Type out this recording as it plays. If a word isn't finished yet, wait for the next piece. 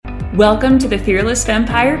Welcome to the Fearless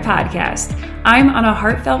Fempire podcast. I'm on a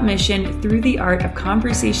heartfelt mission through the art of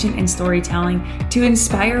conversation and storytelling to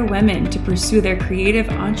inspire women to pursue their creative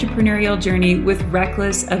entrepreneurial journey with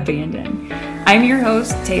reckless abandon. I'm your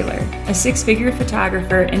host, Taylor, a six-figure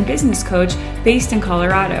photographer and business coach based in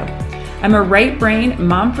Colorado. I'm a right-brain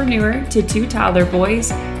mompreneur to two toddler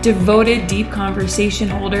boys, devoted deep conversation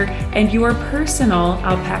holder, and your personal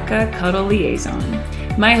alpaca cuddle liaison.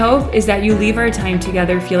 My hope is that you leave our time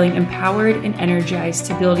together feeling empowered and energized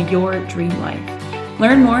to build your dream life.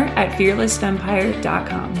 Learn more at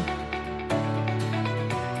fearlessfempire.com.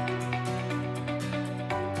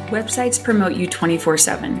 Websites promote you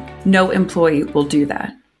 24/7. No employee will do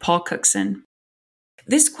that. Paul Cookson.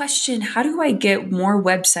 This question, how do I get more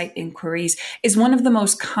website inquiries, is one of the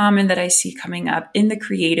most common that I see coming up in the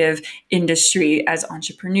creative industry as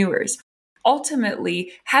entrepreneurs.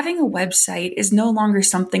 Ultimately, having a website is no longer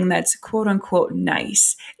something that's quote unquote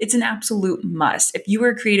nice. It's an absolute must. If you are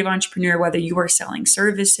a creative entrepreneur, whether you are selling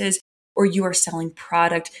services or you are selling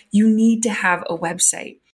product, you need to have a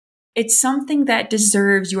website. It's something that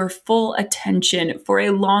deserves your full attention for a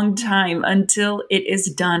long time until it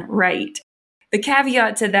is done right. The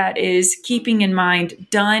caveat to that is keeping in mind,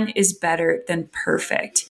 done is better than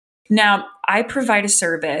perfect. Now, I provide a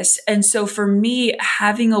service, and so for me,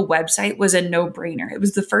 having a website was a no-brainer. It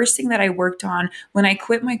was the first thing that I worked on when I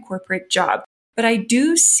quit my corporate job. But I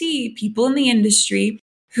do see people in the industry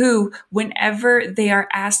who, whenever they are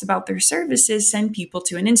asked about their services, send people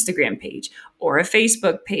to an Instagram page or a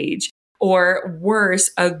Facebook page, or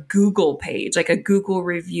worse, a Google page, like a Google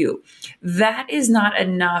review. That is not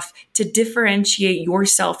enough to differentiate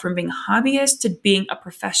yourself from being a hobbyist to being a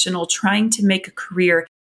professional trying to make a career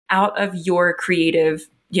out of your creative,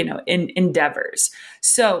 endeavors.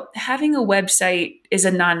 So having a website is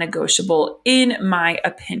a non-negotiable in my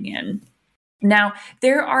opinion. Now,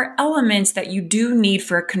 there are elements that you do need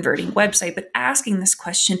for a converting website, but asking this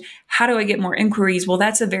question, how do I get more inquiries? Well,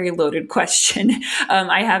 that's a very loaded question.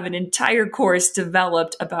 I have an entire course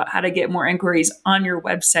developed about how to get more inquiries on your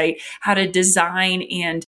website, how to design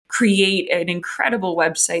and create an incredible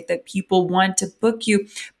website that people want to book you.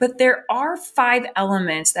 But there are 5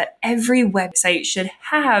 elements that every website should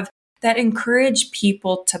have that encourage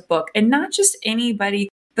people to book, and not just anybody,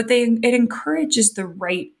 but it encourages the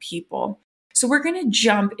right people. So we're going to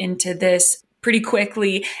jump into this pretty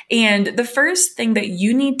quickly. And the first thing that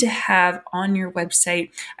you need to have on your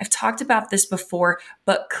website, I've talked about this before,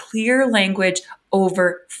 but clear language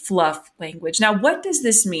over fluff language. Now, what does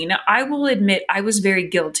this mean? Now, I will admit I was very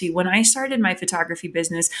guilty. When I started my photography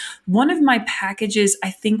business, one of my packages,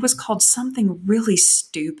 I think, was called something really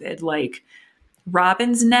stupid, like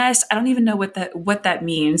Robin's Nest. I don't even know what that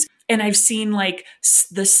means. And I've seen like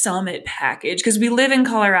the Summit package, because we live in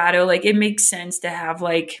Colorado. Like, it makes sense to have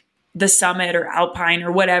like the Summit or Alpine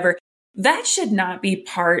or whatever. That should not be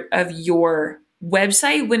part of your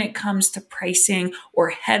website when it comes to pricing or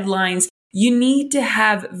headlines. You need to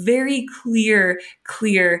have very clear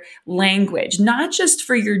language, not just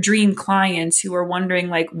for your dream clients who are wondering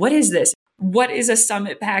like, what is this? What is a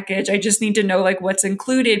Summit package? I just need to know like what's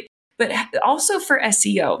included, but also for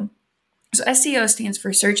SEO. So SEO stands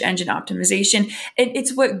for search engine optimization, and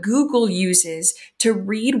it's what Google uses to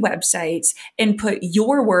read websites and put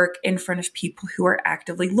your work in front of people who are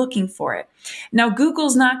actively looking for it. Now,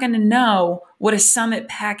 Google's not going to know what a Summit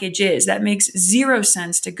package is. That makes zero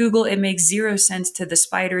sense to Google. It makes zero sense to the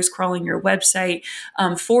spiders crawling your website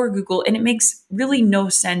for Google, and it makes really no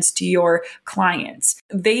sense to your clients.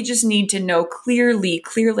 They just need to know clear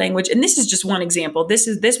language. And this is just one example. This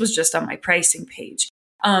was just on my pricing page.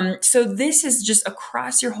 So this is just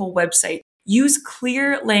across your whole website. Use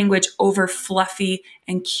clear language over fluffy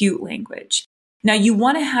and cute language. Now, you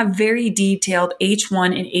want to have very detailed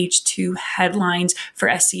H1 and H2 headlines for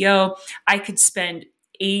SEO. I could spend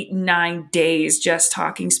 8-9 days just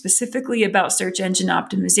talking specifically about search engine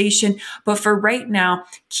optimization. But for right now,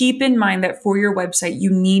 keep in mind that for your website,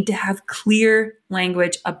 you need to have clear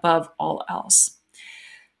language above all else.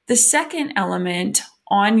 The second element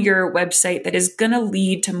on your website that is going to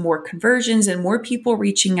lead to more conversions and more people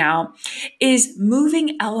reaching out is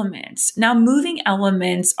moving elements. Now, moving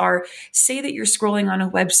elements are, say that you're scrolling on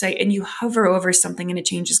a website and you hover over something and it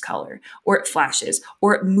changes color, or it flashes,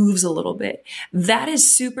 or it moves a little bit. That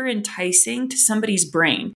is super enticing to somebody's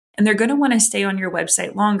brain, and they're going to want to stay on your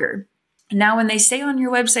website longer. Now, when they stay on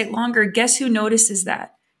your website longer, guess who notices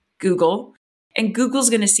that? Google. And Google's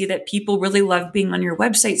going to see that people really love being on your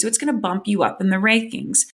website, so it's going to bump you up in the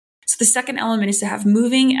rankings. So the second element is to have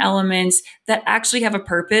moving elements that actually have a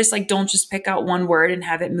purpose. Like, don't just pick out one word and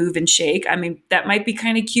have it move and shake. I mean, that might be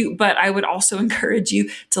kind of cute, but I would also encourage you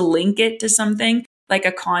to link it to something like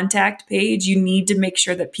a contact page. You need to make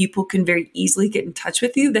sure that people can very easily get in touch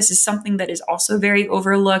with you. This is something that is also very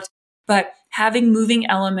overlooked, but having moving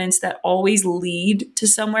elements that always lead to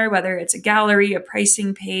somewhere, whether it's a gallery, a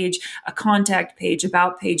pricing page, a contact page,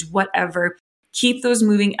 about page, whatever, keep those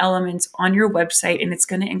moving elements on your website, and it's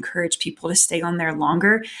going to encourage people to stay on there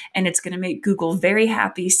longer. And it's going to make Google very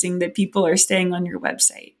happy seeing that people are staying on your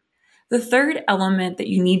website. The third element that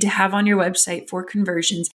you need to have on your website for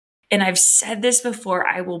conversions, and I've said this before,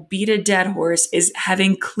 I will beat a dead horse, is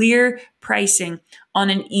having clear pricing on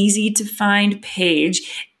an easy to find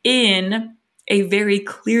page in a very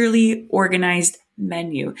clearly organized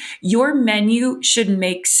menu. Your menu should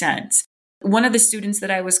make sense. One of the students that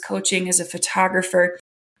I was coaching as a photographer,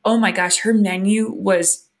 oh my gosh, her menu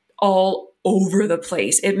was all over the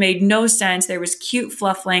place. It made no sense. There was cute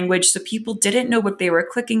fluff language, so people didn't know what they were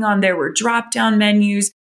clicking on. There were drop-down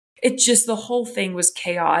menus. The whole thing was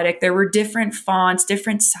chaotic. There were different fonts,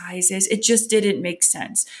 different sizes. It just didn't make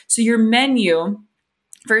sense. So your menu,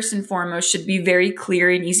 first and foremost, should be very clear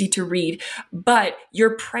and easy to read, but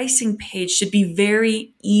your pricing page should be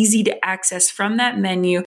very easy to access from that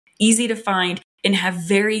menu, easy to find, and have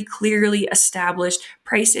very clearly established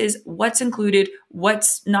prices, what's included,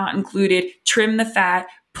 what's not included, trim the fat,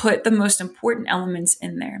 put the most important elements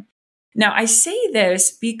in there. Now, I say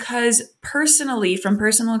this because personally, from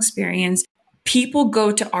personal experience, people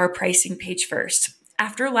go to our pricing page first.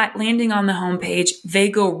 After landing on the homepage, they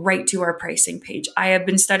go right to our pricing page. I have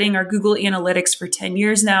been studying our Google Analytics for 10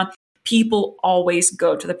 years now. People always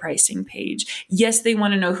go to the pricing page. Yes, they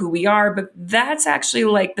want to know who we are, but that's actually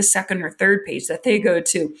like the second or third page that they go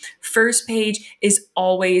to. First page is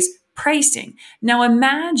always pricing. Now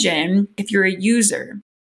imagine if you're a user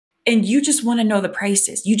and you just want to know the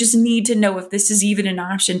prices. You just need to know if this is even an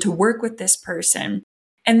option to work with this person,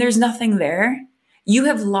 and there's nothing there. You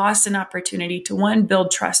have lost an opportunity to, one,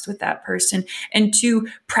 build trust with that person, and two,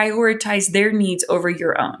 prioritize their needs over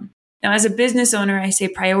your own. Now, as a business owner, I say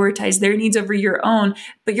prioritize their needs over your own,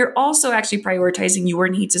 but you're also actually prioritizing your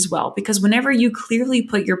needs as well. Because whenever you clearly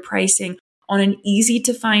put your pricing on an easy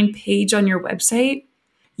to find page on your website,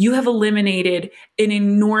 you have eliminated an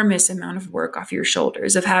enormous amount of work off your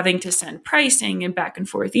shoulders of having to send pricing and back and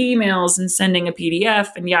forth emails and sending a PDF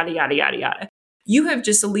and yada, yada, yada, yada. You have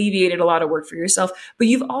just alleviated a lot of work for yourself, but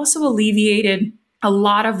you've also alleviated a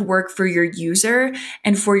lot of work for your user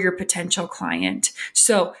and for your potential client.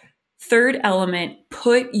 So, third element,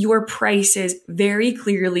 put your prices very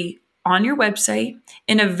clearly on your website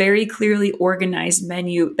in a very clearly organized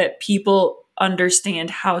menu that people understand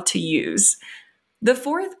how to use. The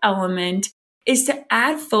fourth element is to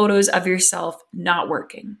add photos of yourself not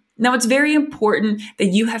working. Now, it's very important that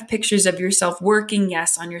you have pictures of yourself working,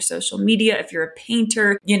 yes, on your social media. If you're a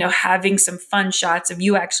painter, having some fun shots of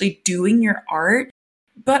you actually doing your art.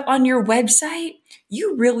 But on your website,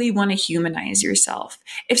 you really want to humanize yourself.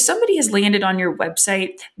 If somebody has landed on your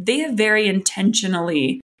website, they have very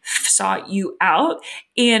intentionally sought you out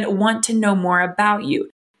and want to know more about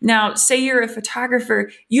you. Now, say you're a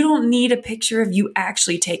photographer, you don't need a picture of you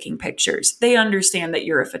actually taking pictures. They understand that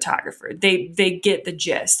you're a photographer. They get the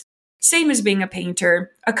gist. Same as being a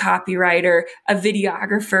painter, a copywriter, a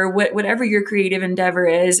videographer, whatever your creative endeavor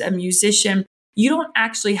is, a musician. You don't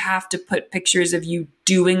actually have to put pictures of you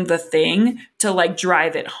doing the thing to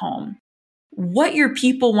drive it home. What your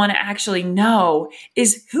people want to actually know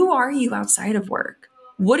is, who are you outside of work?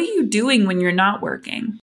 What are you doing when you're not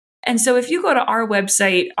working? And so if you go to our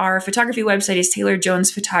website, our photography website is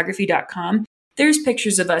taylorjonesphotography.com. There's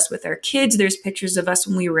pictures of us with our kids. There's pictures of us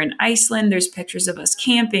when we were in Iceland. There's pictures of us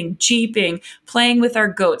camping, jeeping, playing with our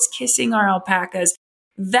goats, kissing our alpacas.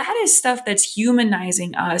 That is stuff that's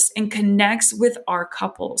humanizing us and connects with our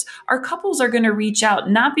couples. Our couples are going to reach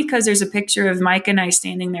out, not because there's a picture of Mike and I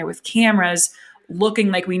standing there with cameras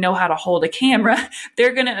looking like we know how to hold a camera.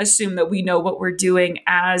 They're going to assume that we know what we're doing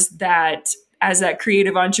as that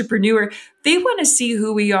creative entrepreneur. They want to see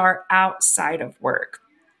who we are outside of work.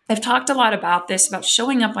 I've talked a lot about this, about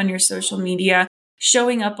showing up on your social media,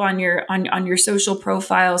 showing up on your social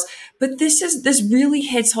profiles, but this really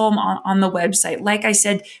hits home on the website. Like I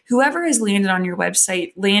said, whoever has landed on your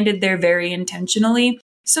website landed there very intentionally.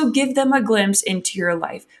 So give them a glimpse into your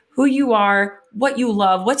life, who you are, what you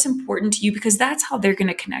love, what's important to you, because that's how they're going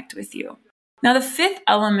to connect with you. Now, the fifth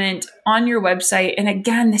element on your website, and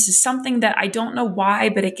again, this is something that I don't know why,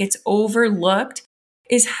 but it gets overlooked,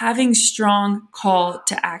 is having strong call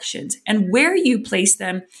to actions, and where you place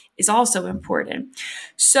them is also important.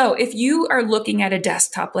 So if you are looking at a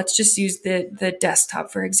desktop, let's just use the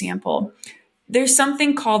desktop, for example, there's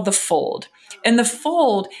something called the fold. And the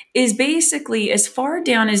fold is basically as far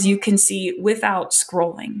down as you can see without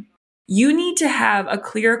scrolling. You need to have a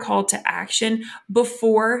clear call to action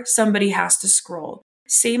before somebody has to scroll.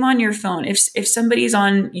 Same on your phone. If somebody's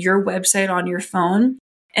on your website on your phone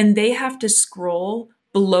and they have to scroll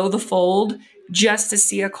below the fold just to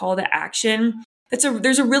see a call to action,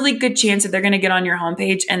 there's a really good chance that they're going to get on your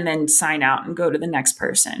homepage and then sign out and go to the next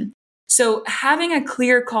person. So having a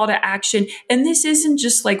clear call to action, and this isn't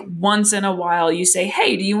just like once in a while you say,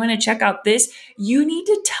 hey, do you want to check out this? You need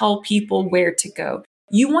to tell people where to go.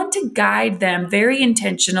 You want to guide them very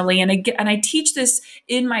intentionally. And I teach this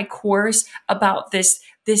in my course about this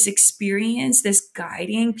experience, this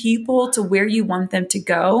guiding people to where you want them to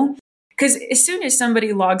go. Because as soon as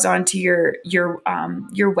somebody logs on to your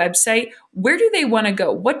website, where do they want to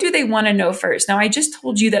go? What do they want to know first? Now, I just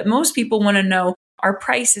told you that most people want to know our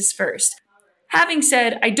prices first. Having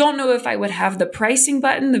said, I don't know if I would have the pricing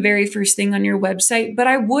button the very first thing on your website, but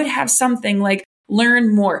I would have something like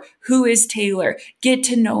learn more, who is Taylor, get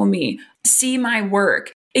to know me, see my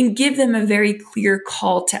work, and give them a very clear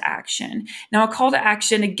call to action. Now, a call to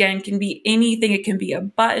action, again, can be anything. It can be a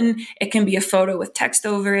button. It can be a photo with text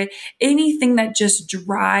over it. Anything that just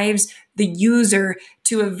drives the user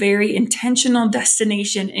to a very intentional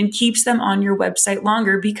destination and keeps them on your website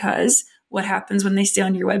longer, because what happens when they stay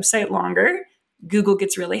on your website longer? Google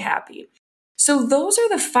gets really happy. So those are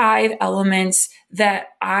the 5 elements that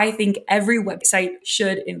I think every website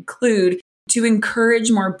should include to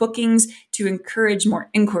encourage more bookings, to encourage more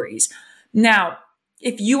inquiries. Now,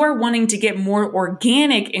 if you are wanting to get more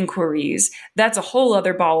organic inquiries, that's a whole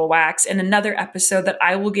other ball of wax and another episode that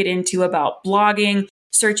I will get into about blogging,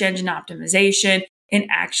 search engine optimization, and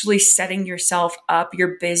actually setting yourself up,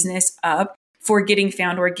 your business up for getting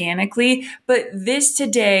found organically. But this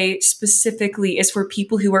today specifically is for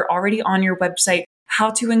people who are already on your website,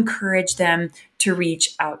 how to encourage them to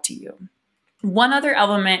reach out to you. One other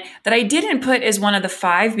element that I didn't put as one of the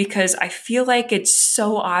 5 because I feel like it's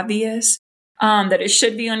so obvious that it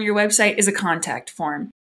should be on your website is a contact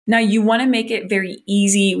form. Now, you want to make it very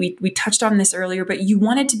easy. We touched on this earlier, but you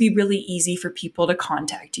want it to be really easy for people to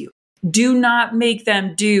contact you. Do not make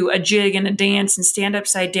them do a jig and a dance and stand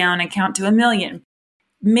upside down and count to 1,000,000.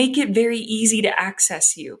 Make it very easy to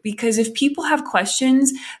access you, because if people have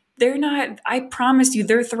questions, I promise you,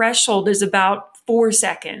 their threshold is about 4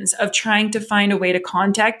 seconds of trying to find a way to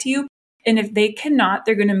contact you. And if they cannot,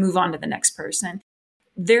 they're going to move on to the next person.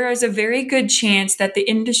 There is a very good chance that the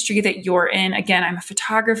industry that you're in, again, I'm a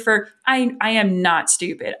photographer. I am not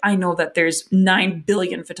stupid. I know that there's 9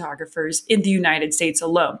 billion photographers in the United States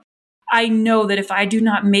alone. I know that if I do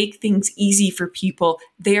not make things easy for people,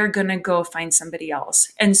 they are going to go find somebody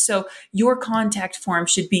else. And so your contact form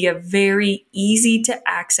should be a very easy to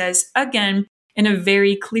access, again, in a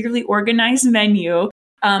very clearly organized menu,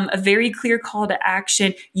 a very clear call to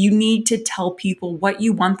action. You need to tell people what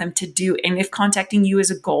you want them to do. And if contacting you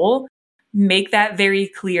is a goal, make that very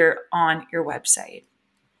clear on your website.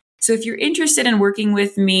 So if you're interested in working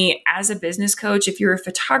with me as a business coach, if you're a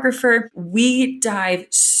photographer, we dive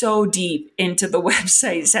so deep into the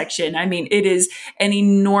website section. I mean, it is an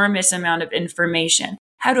enormous amount of information.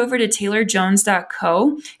 Head over to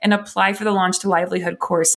taylorjones.co and apply for the Launch to Livelihood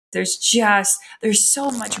course. There's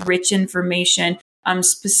so much rich information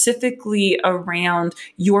specifically around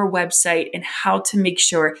your website and how to make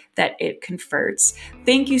sure that it converts.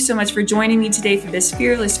 Thank you so much for joining me today for this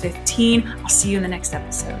Fearless 15. I'll see you in the next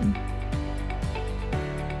episode.